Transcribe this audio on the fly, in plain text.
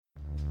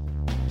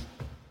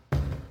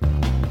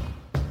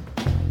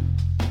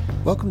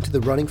Welcome to the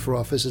Running for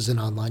Office as an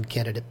Online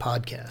Candidate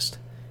podcast.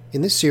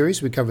 In this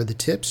series, we cover the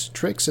tips,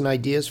 tricks, and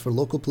ideas for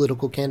local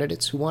political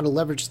candidates who want to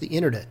leverage the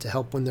internet to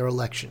help win their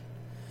election.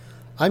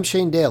 I'm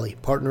Shane Daly,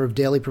 partner of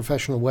Daily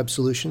Professional Web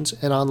Solutions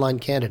and online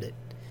candidate.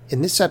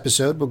 In this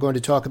episode, we're going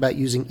to talk about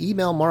using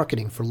email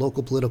marketing for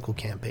local political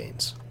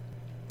campaigns.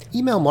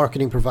 Email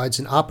marketing provides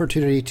an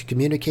opportunity to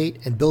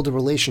communicate and build a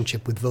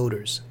relationship with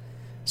voters.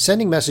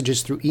 Sending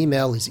messages through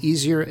email is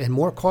easier and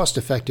more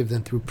cost-effective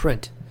than through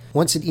print.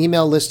 Once an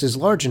email list is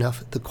large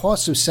enough, the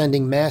costs of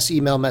sending mass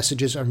email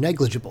messages are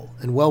negligible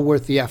and well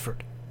worth the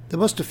effort. The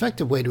most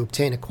effective way to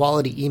obtain a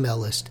quality email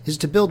list is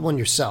to build one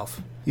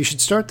yourself. You should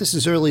start this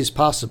as early as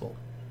possible.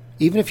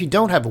 Even if you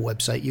don't have a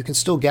website, you can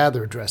still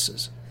gather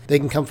addresses. They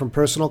can come from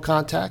personal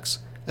contacts,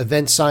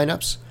 event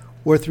signups,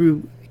 or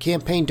through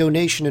campaign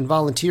donation and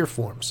volunteer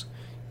forms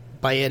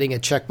by adding a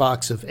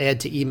checkbox of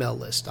Add to Email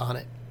List on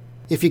it.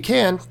 If you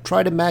can,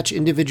 try to match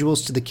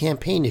individuals to the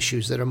campaign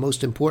issues that are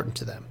most important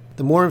to them.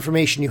 The more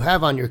information you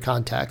have on your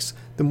contacts,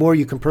 the more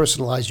you can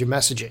personalize your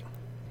messaging.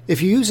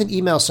 If you use an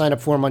email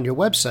sign-up form on your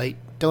website,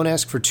 don't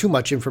ask for too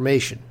much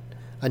information.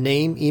 A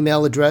name,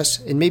 email address,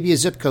 and maybe a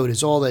zip code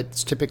is all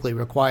that's typically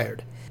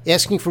required.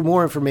 Asking for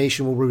more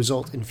information will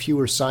result in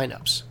fewer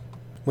sign-ups.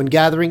 When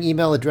gathering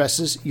email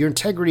addresses, your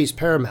integrity is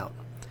paramount.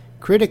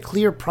 Create a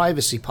clear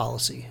privacy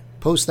policy.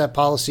 Post that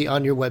policy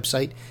on your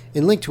website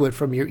and link to it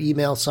from your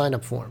email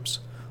sign-up forms.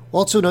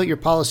 Also note your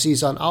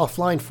policies on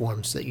offline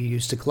forms that you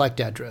use to collect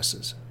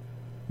addresses.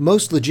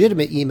 Most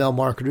legitimate email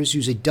marketers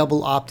use a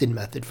double opt-in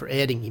method for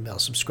adding email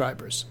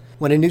subscribers.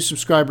 When a new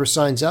subscriber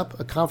signs up,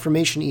 a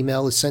confirmation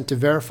email is sent to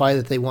verify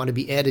that they want to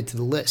be added to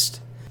the list.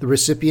 The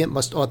recipient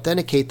must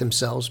authenticate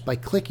themselves by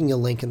clicking a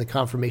link in the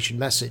confirmation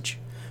message.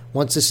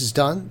 Once this is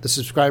done, the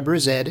subscriber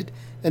is added,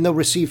 and they'll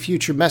receive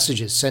future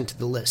messages sent to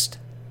the list.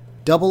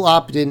 Double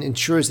opt-in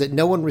ensures that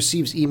no one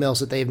receives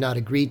emails that they have not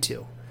agreed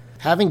to.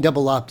 Having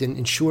double opt-in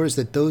ensures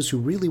that those who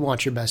really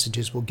want your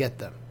messages will get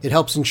them. It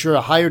helps ensure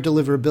a higher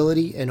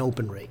deliverability and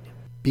open rate.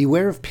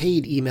 Beware of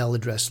paid email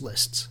address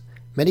lists.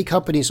 Many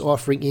companies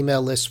offering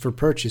email lists for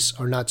purchase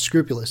are not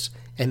scrupulous,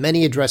 and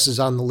many addresses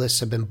on the list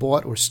have been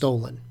bought or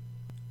stolen.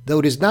 Though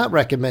it is not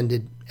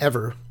recommended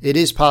ever, it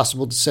is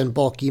possible to send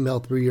bulk email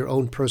through your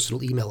own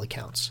personal email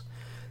accounts.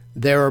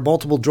 There are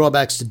multiple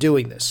drawbacks to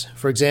doing this.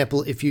 For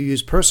example, if you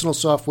use personal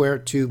software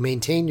to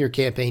maintain your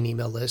campaign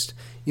email list,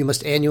 you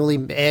must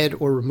annually add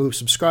or remove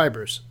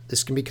subscribers.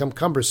 This can become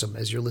cumbersome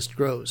as your list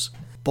grows.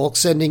 Bulk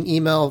sending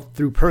email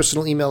through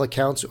personal email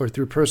accounts or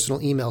through personal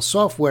email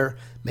software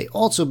may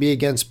also be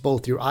against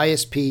both your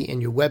ISP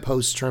and your web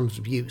host's terms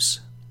of use.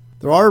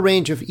 There are a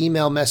range of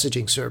email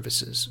messaging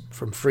services,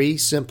 from free,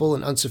 simple,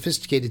 and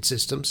unsophisticated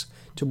systems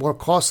to more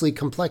costly,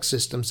 complex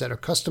systems that are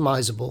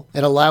customizable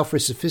and allow for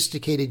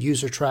sophisticated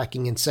user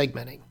tracking and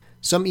segmenting.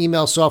 Some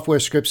email software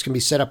scripts can be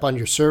set up on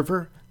your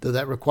server, though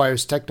that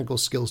requires technical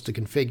skills to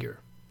configure.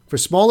 For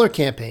smaller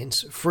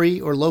campaigns,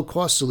 free or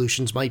low-cost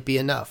solutions might be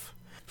enough.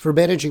 For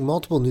managing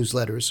multiple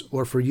newsletters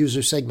or for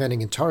user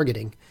segmenting and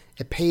targeting,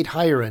 a paid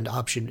higher-end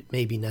option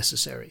may be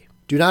necessary.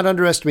 Do not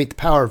underestimate the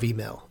power of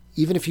email.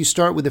 Even if you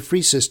start with a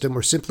free system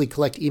or simply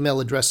collect email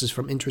addresses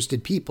from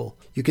interested people,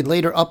 you can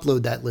later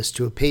upload that list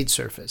to a paid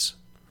service.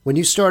 When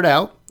you start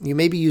out, you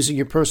may be using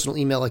your personal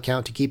email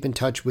account to keep in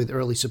touch with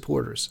early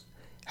supporters.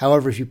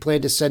 However, if you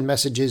plan to send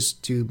messages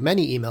to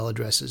many email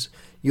addresses,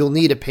 you'll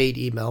need a paid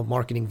email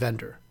marketing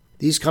vendor.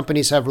 These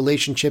companies have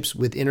relationships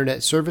with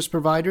internet service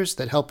providers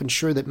that help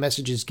ensure that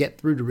messages get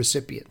through to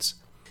recipients.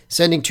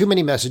 Sending too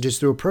many messages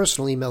through a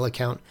personal email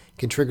account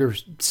can trigger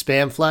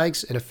spam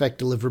flags and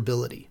affect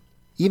deliverability.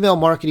 Email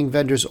marketing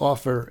vendors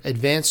offer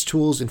advanced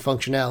tools and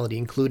functionality,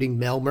 including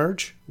mail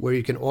merge, where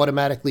you can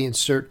automatically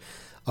insert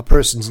a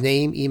person's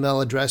name,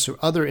 email address, or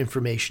other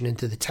information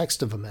into the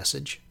text of a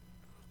message,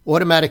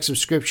 automatic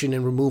subscription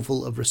and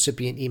removal of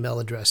recipient email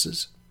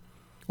addresses,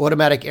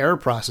 automatic error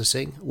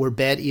processing, where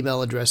bad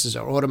email addresses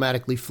are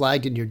automatically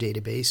flagged in your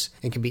database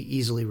and can be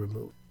easily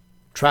removed.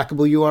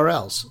 Trackable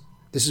URLs.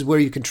 This is where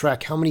you can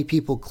track how many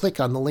people click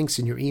on the links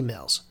in your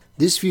emails.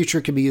 This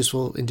feature can be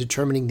useful in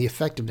determining the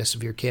effectiveness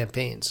of your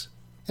campaigns.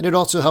 And it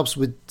also helps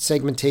with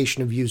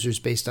segmentation of users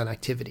based on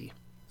activity.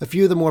 A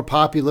few of the more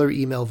popular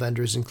email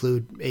vendors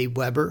include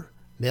Aweber,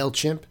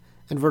 MailChimp,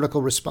 and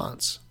Vertical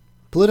Response.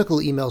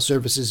 Political email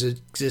services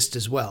exist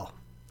as well.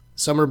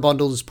 Some are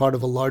bundled as part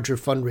of a larger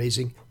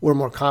fundraising or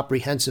more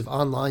comprehensive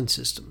online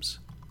systems.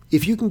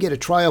 If you can get a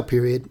trial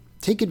period,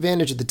 take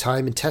advantage of the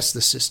time and test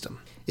the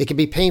system. It can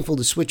be painful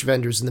to switch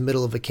vendors in the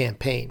middle of a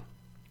campaign.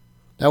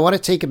 Now I want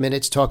to take a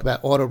minute to talk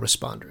about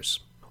autoresponders.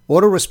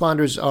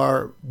 Autoresponders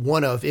are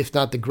one of, if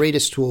not the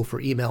greatest tool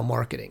for email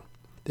marketing.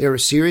 They are a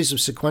series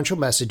of sequential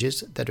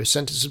messages that are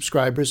sent to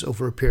subscribers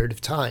over a period of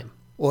time.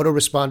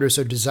 Autoresponders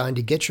are designed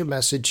to get your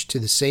message to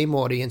the same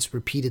audience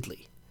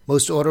repeatedly.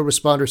 Most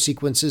autoresponder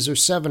sequences are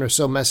 7 or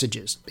so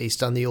messages,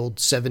 based on the old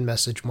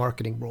 7-message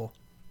marketing rule.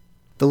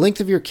 The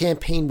length of your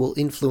campaign will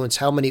influence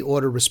how many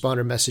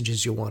autoresponder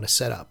messages you'll want to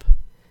set up.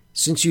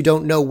 Since you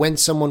don't know when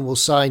someone will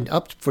sign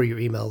up for your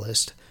email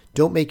list,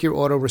 don't make your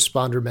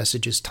autoresponder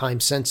messages time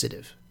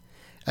sensitive.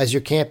 As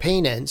your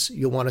campaign ends,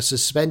 you'll want to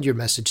suspend your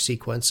message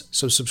sequence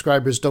so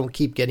subscribers don't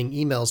keep getting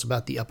emails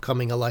about the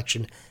upcoming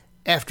election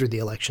after the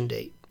election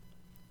date.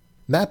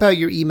 Map out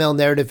your email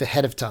narrative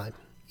ahead of time.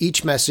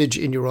 Each message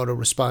in your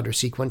autoresponder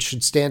sequence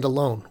should stand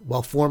alone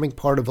while forming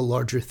part of a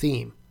larger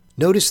theme.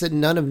 Notice that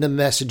none of the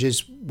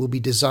messages will be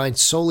designed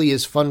solely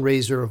as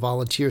fundraiser or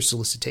volunteer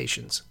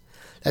solicitations.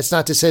 That's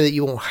not to say that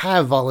you won't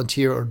have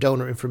volunteer or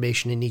donor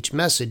information in each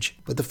message,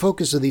 but the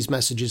focus of these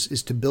messages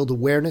is to build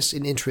awareness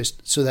and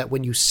interest so that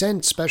when you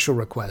send special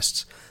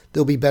requests,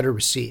 they'll be better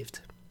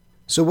received.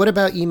 So what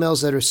about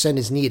emails that are sent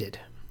as needed?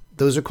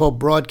 Those are called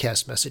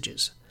broadcast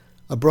messages.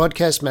 A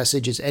broadcast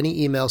message is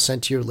any email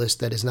sent to your list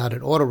that is not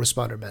an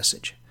autoresponder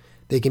message.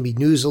 They can be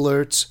news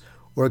alerts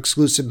or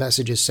exclusive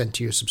messages sent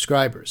to your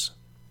subscribers.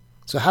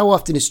 So how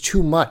often is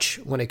too much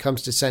when it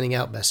comes to sending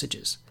out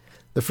messages?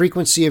 The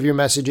frequency of your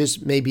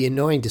messages may be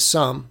annoying to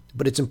some,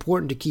 but it's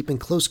important to keep in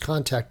close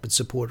contact with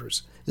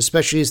supporters,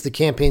 especially as the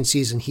campaign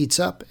season heats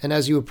up and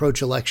as you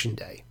approach Election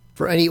Day.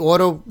 For any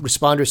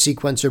autoresponder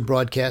sequence or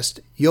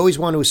broadcast, you always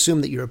want to assume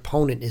that your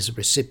opponent is a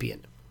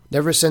recipient.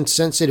 Never send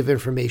sensitive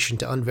information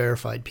to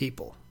unverified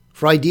people.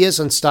 For ideas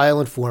on style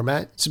and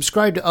format,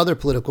 subscribe to other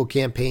political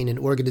campaign and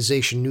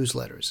organization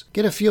newsletters.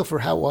 Get a feel for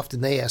how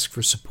often they ask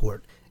for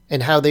support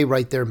and how they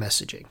write their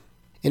messaging.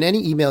 In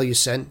any email you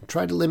send,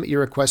 try to limit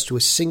your request to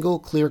a single,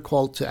 clear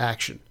call to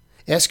action.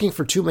 Asking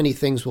for too many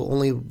things will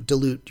only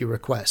dilute your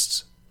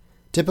requests.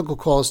 Typical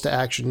calls to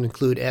action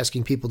include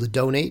asking people to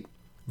donate,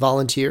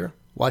 volunteer,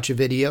 watch a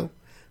video,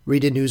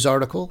 read a news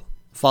article,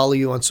 follow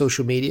you on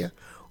social media,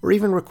 or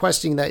even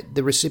requesting that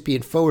the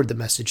recipient forward the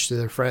message to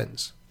their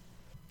friends.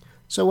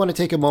 So I want to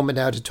take a moment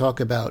now to talk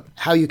about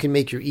how you can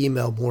make your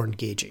email more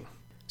engaging.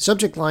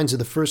 Subject lines are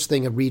the first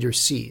thing a reader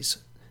sees,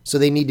 so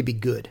they need to be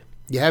good.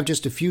 You have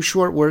just a few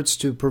short words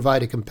to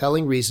provide a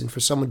compelling reason for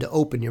someone to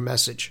open your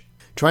message.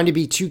 Trying to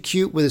be too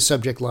cute with a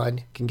subject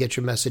line can get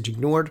your message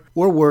ignored,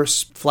 or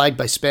worse, flagged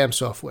by spam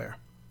software.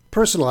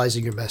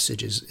 Personalizing your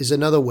messages is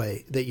another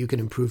way that you can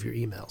improve your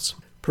emails.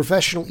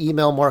 Professional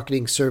email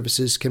marketing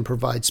services can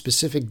provide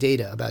specific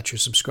data about your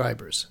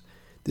subscribers.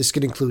 This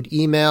can include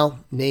email,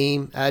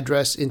 name,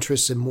 address,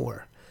 interests, and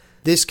more.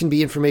 This can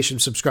be information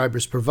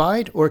subscribers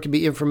provide, or it can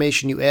be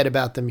information you add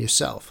about them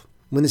yourself.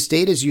 When this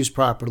data is used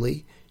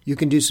properly, you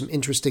can do some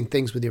interesting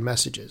things with your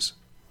messages.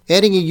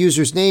 Adding a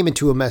user's name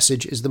into a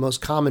message is the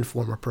most common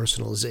form of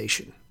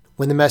personalization.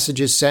 When the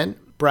message is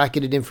sent,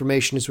 bracketed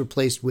information is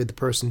replaced with the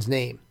person's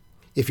name.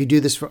 If you do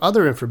this for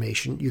other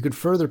information, you can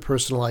further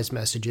personalize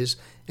messages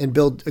and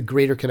build a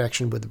greater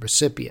connection with the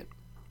recipient.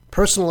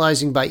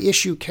 Personalizing by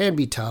issue can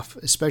be tough,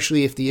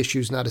 especially if the issue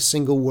is not a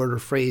single word or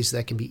phrase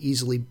that can be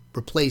easily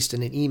replaced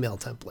in an email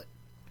template.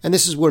 And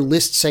this is where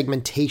list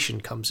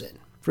segmentation comes in.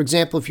 For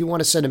example, if you want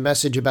to send a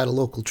message about a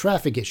local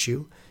traffic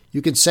issue,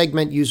 you can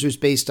segment users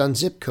based on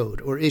zip code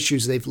or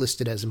issues they've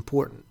listed as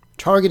important.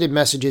 Targeted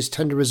messages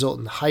tend to result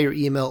in higher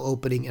email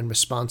opening and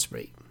response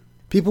rate.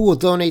 People will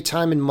donate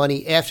time and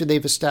money after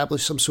they've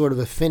established some sort of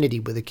affinity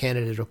with a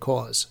candidate or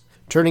cause.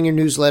 Turning your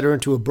newsletter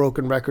into a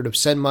broken record of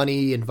send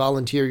money and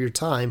volunteer your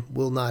time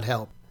will not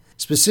help.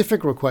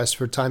 Specific requests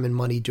for time and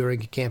money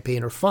during a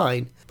campaign are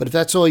fine, but if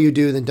that's all you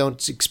do, then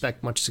don't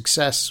expect much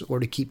success or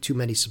to keep too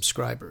many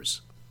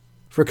subscribers.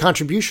 For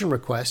contribution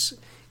requests,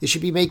 it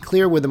should be made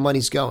clear where the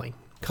money's going.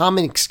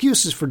 Common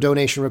excuses for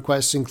donation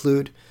requests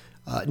include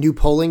new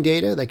polling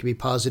data that can be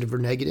positive or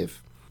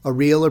negative, a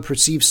real or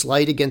perceived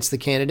slight against the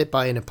candidate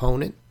by an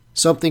opponent,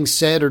 something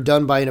said or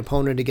done by an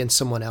opponent against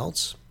someone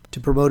else, to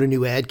promote a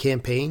new ad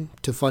campaign,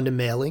 to fund a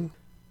mailing,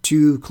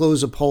 to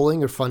close a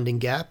polling or funding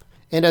gap,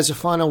 and as a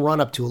final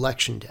run-up to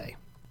Election Day.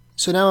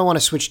 So now I want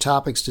to switch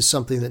topics to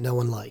something that no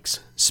one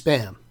likes: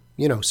 spam.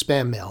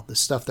 Spam mail, the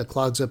stuff that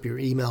clogs up your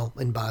email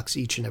inbox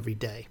each and every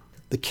day.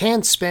 The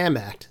CAN-SPAM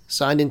Act,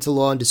 signed into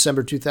law in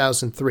December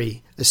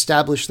 2003,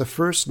 established the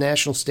first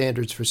national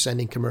standards for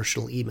sending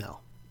commercial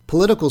email.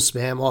 Political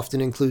spam often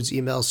includes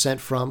emails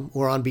sent from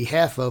or on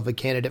behalf of a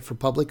candidate for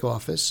public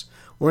office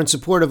or in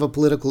support of a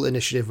political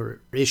initiative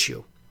or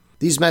issue.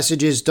 These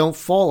messages don't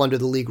fall under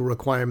the legal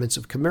requirements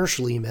of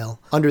commercial email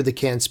under the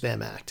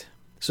CAN-SPAM Act.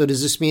 So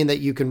does this mean that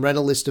you can rent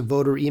a list of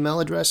voter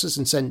email addresses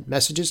and send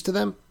messages to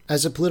them?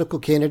 As a political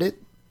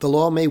candidate, the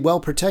law may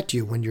well protect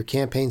you when your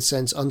campaign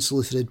sends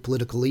unsolicited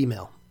political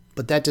email,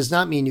 but that does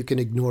not mean you can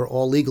ignore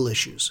all legal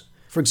issues.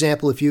 For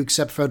example, if you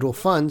accept federal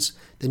funds,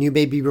 then you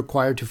may be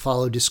required to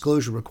follow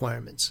disclosure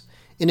requirements.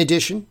 In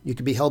addition, you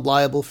can be held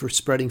liable for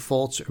spreading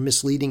false or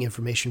misleading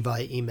information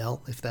via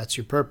email if that's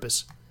your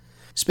purpose.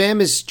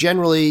 Spam is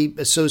generally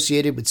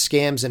associated with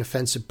scams and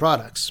offensive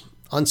products.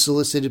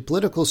 Unsolicited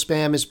political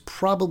spam is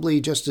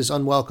probably just as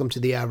unwelcome to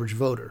the average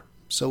voter,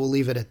 so we'll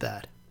leave it at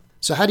that.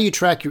 So how do you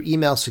track your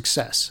email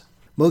success?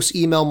 Most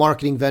email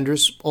marketing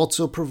vendors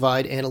also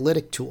provide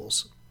analytic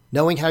tools.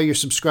 Knowing how your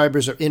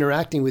subscribers are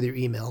interacting with your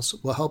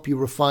emails will help you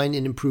refine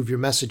and improve your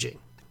messaging.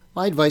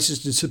 My advice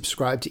is to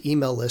subscribe to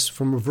email lists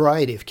from a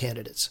variety of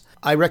candidates.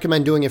 I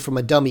recommend doing it from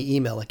a dummy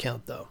email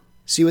account, though.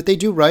 See what they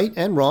do right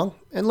and wrong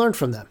and learn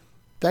from them.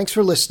 Thanks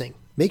for listening.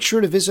 Make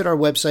sure to visit our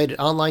website at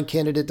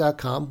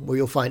onlinecandidate.com, where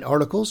you'll find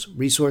articles,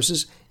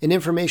 resources, and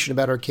information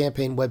about our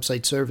campaign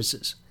website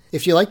services.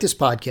 If you like this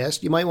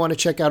podcast, you might want to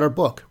check out our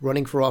book,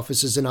 Running for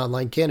Office as an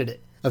Online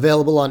Candidate,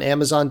 available on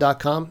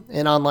Amazon.com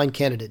and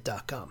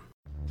OnlineCandidate.com.